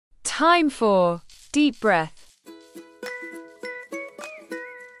Time for deep breath.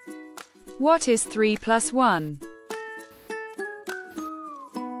 What is 3 plus 1?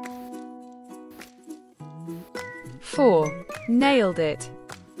 4. Nailed it.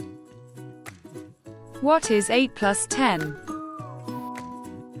 What is 8 plus 10?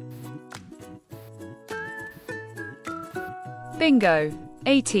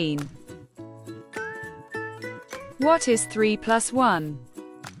 18. What is 3 plus 1?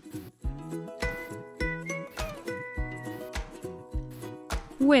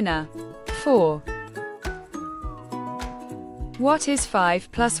 4. What is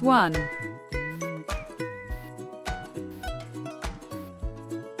 5 plus 1?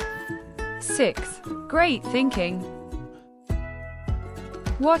 6. Great thinking.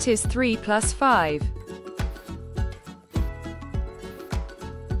 What is 3 plus 5?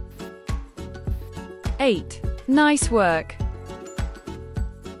 8. Nice work.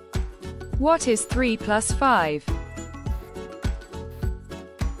 What is 3 plus 5?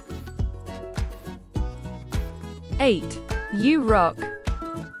 8. You rock.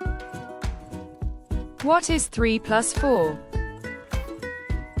 What is 3 plus 4?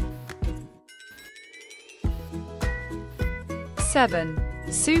 7.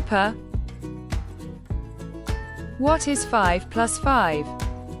 Super. What is 5 plus 5?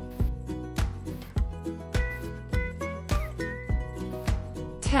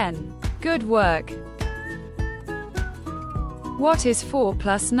 10. Good work. What is 4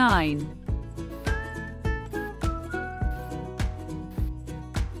 plus 9?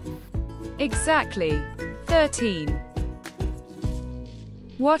 13.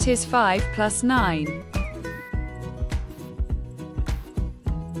 What is 5 plus 9?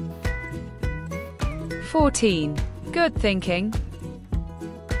 14. Good thinking.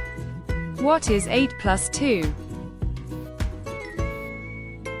 What is 8 plus 2?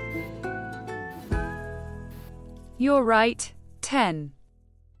 10.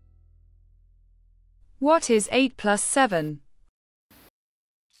 What is 8 plus 7?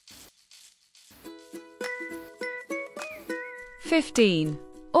 15.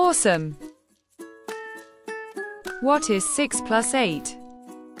 Awesome. What is 6 plus 8?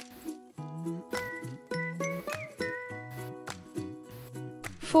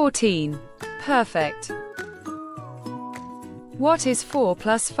 14. Perfect. What is 4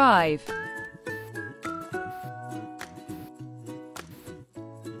 plus 5?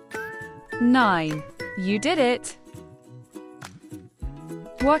 9. You did it.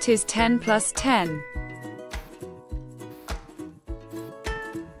 What is 10 plus 10?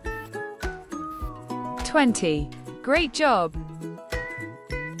 20. Great job.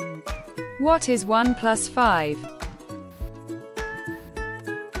 What is 1 plus 5?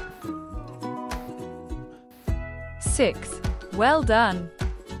 6. Well done.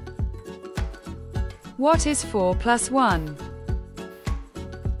 What is 4 plus 1?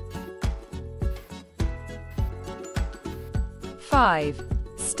 5.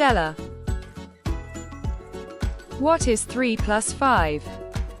 Stellar. What is 3 plus 5?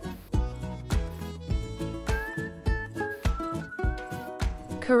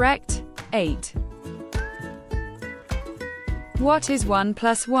 8. What is 1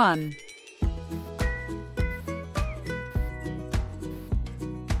 plus 1?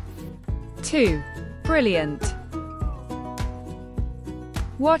 2. Brilliant.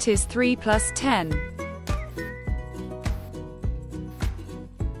 What is 3 plus 10?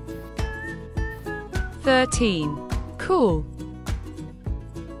 13. Cool.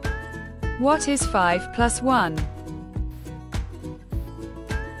 What is 5 plus 1?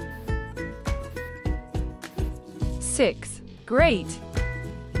 6. Great.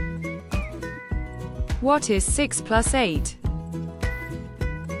 What is 6 plus 8?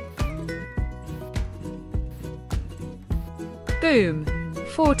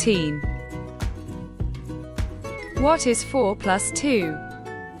 14. What is 4 plus 2?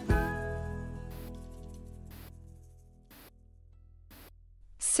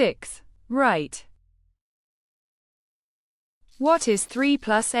 6. Right. What is 3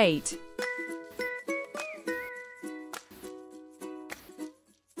 plus 8?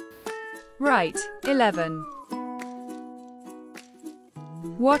 11.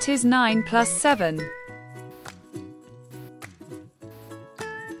 What is 9 plus 7?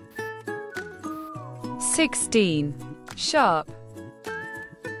 16. Sharp.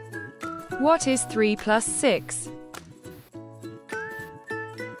 What is 3 plus 6?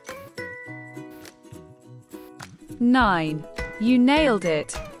 9. You nailed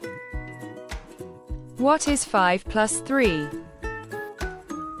it. What is 5 plus 3?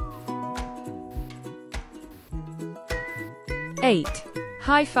 8.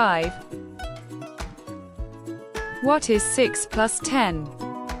 High five. What is 6 plus 10?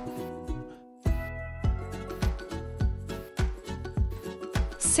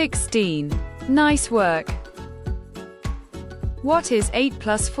 16. Nice work. What is 8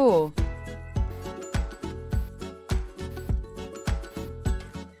 plus 4?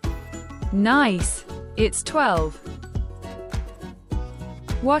 'Nice. It's 12.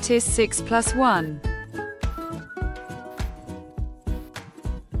 What is 6 plus 1?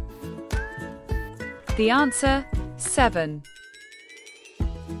 7.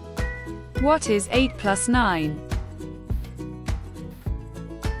 What is 8 plus 9?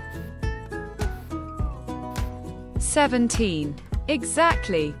 17.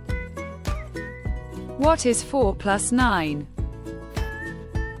 Exactly. What is 4 plus 9?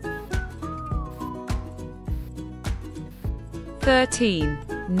 13.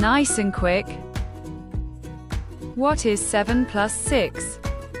 Nice and quick. What is 7 plus 6?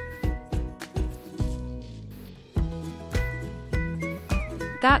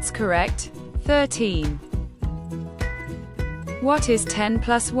 'That's correct. 13. What is 10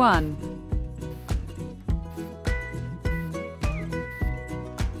 plus 1?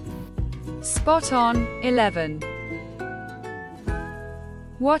 11.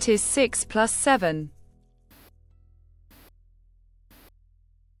 What is 6 plus 7?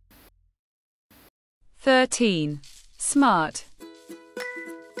 13. Smart.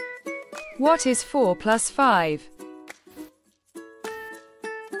 What is 4 plus 5?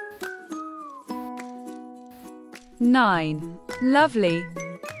 9. Lovely.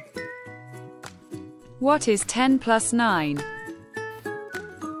 What is 10 plus 9?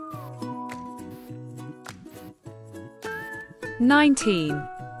 19.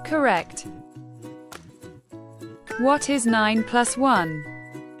 Correct. What is 9 plus 1?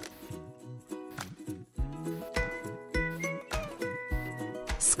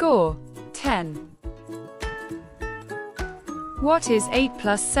 10. What is 8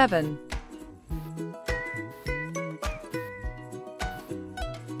 plus 7?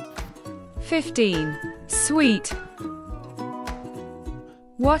 15. Sweet.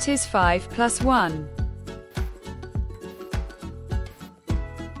 What is 5 plus 1?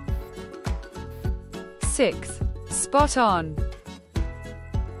 6. Spot on.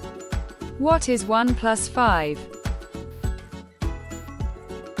 What is 1 plus 5?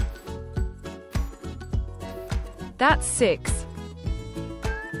 6.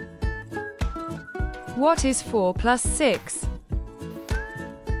 What is 4 plus 6?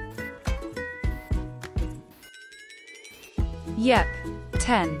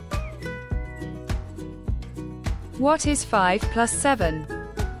 10. What is 5 plus 7?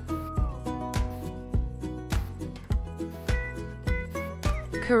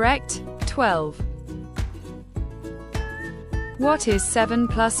 12. What is 7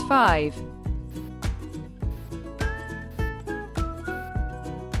 plus 5?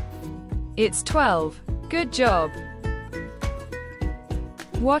 12. Good job.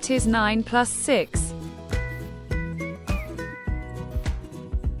 What is 9 plus 6?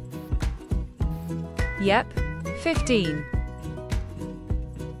 15.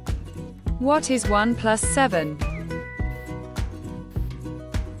 What is 1 plus 7?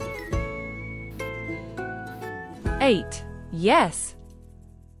 8. Yes.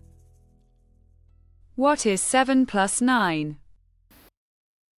 What is 7 plus 9?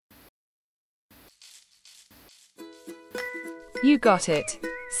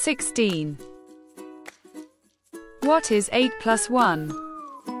 16. What is 8 plus 1?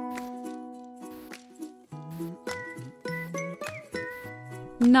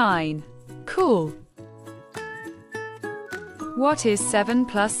 9. Cool. What is 7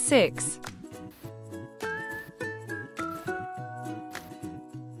 plus 6?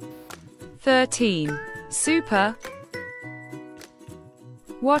 13. Super.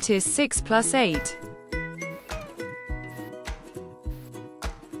 What is 6 plus 8?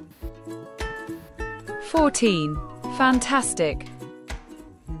 14. Fantastic.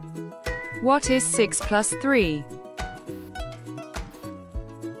 What is 6 plus 3?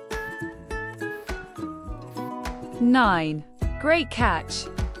 9. Great catch.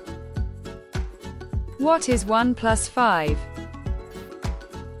 What is 1 plus 5?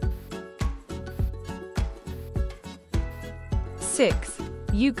 6.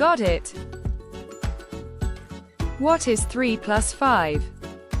 You got it. What is 3 plus 5?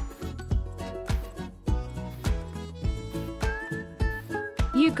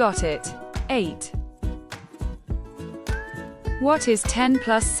 8. What is 10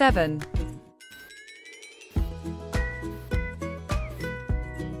 plus 7?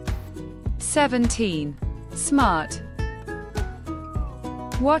 17. Smart.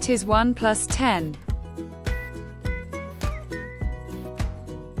 What is 1 plus 10?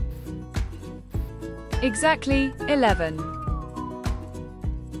 Exactly, 11.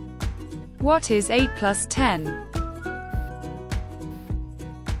 What is 8 plus 10?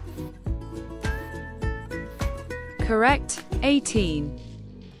 Correct, 18.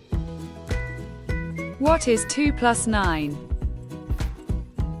 What is 2 plus 9?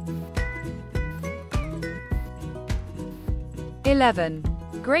 $11.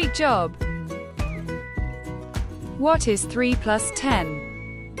 Great job! What is 3 plus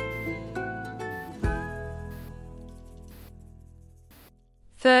 10?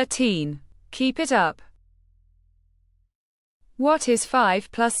 $13. Keep it up. What is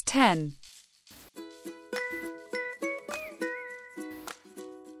 5 plus 10?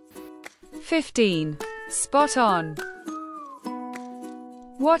 $15. Spot on.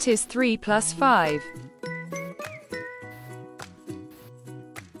 What is 3 plus 5?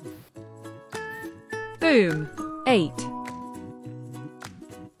 Boom! 8.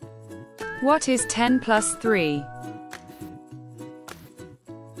 What is 10 plus 3?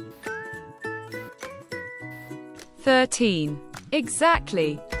 $13.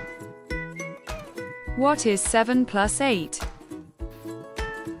 Exactly. What is 7 plus 8?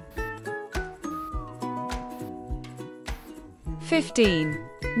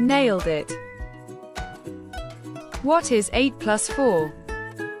 $15. Nailed it. What is 8 plus 4?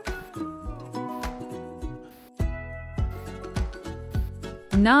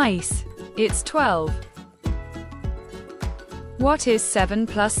 Nice! It's 12. What is 7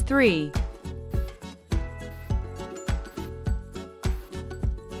 plus 3?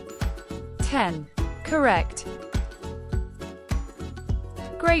 $10. Correct.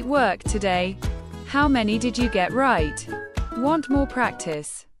 Great work today. How many did you get right? Want more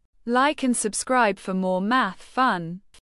practice? Like and subscribe for more math fun.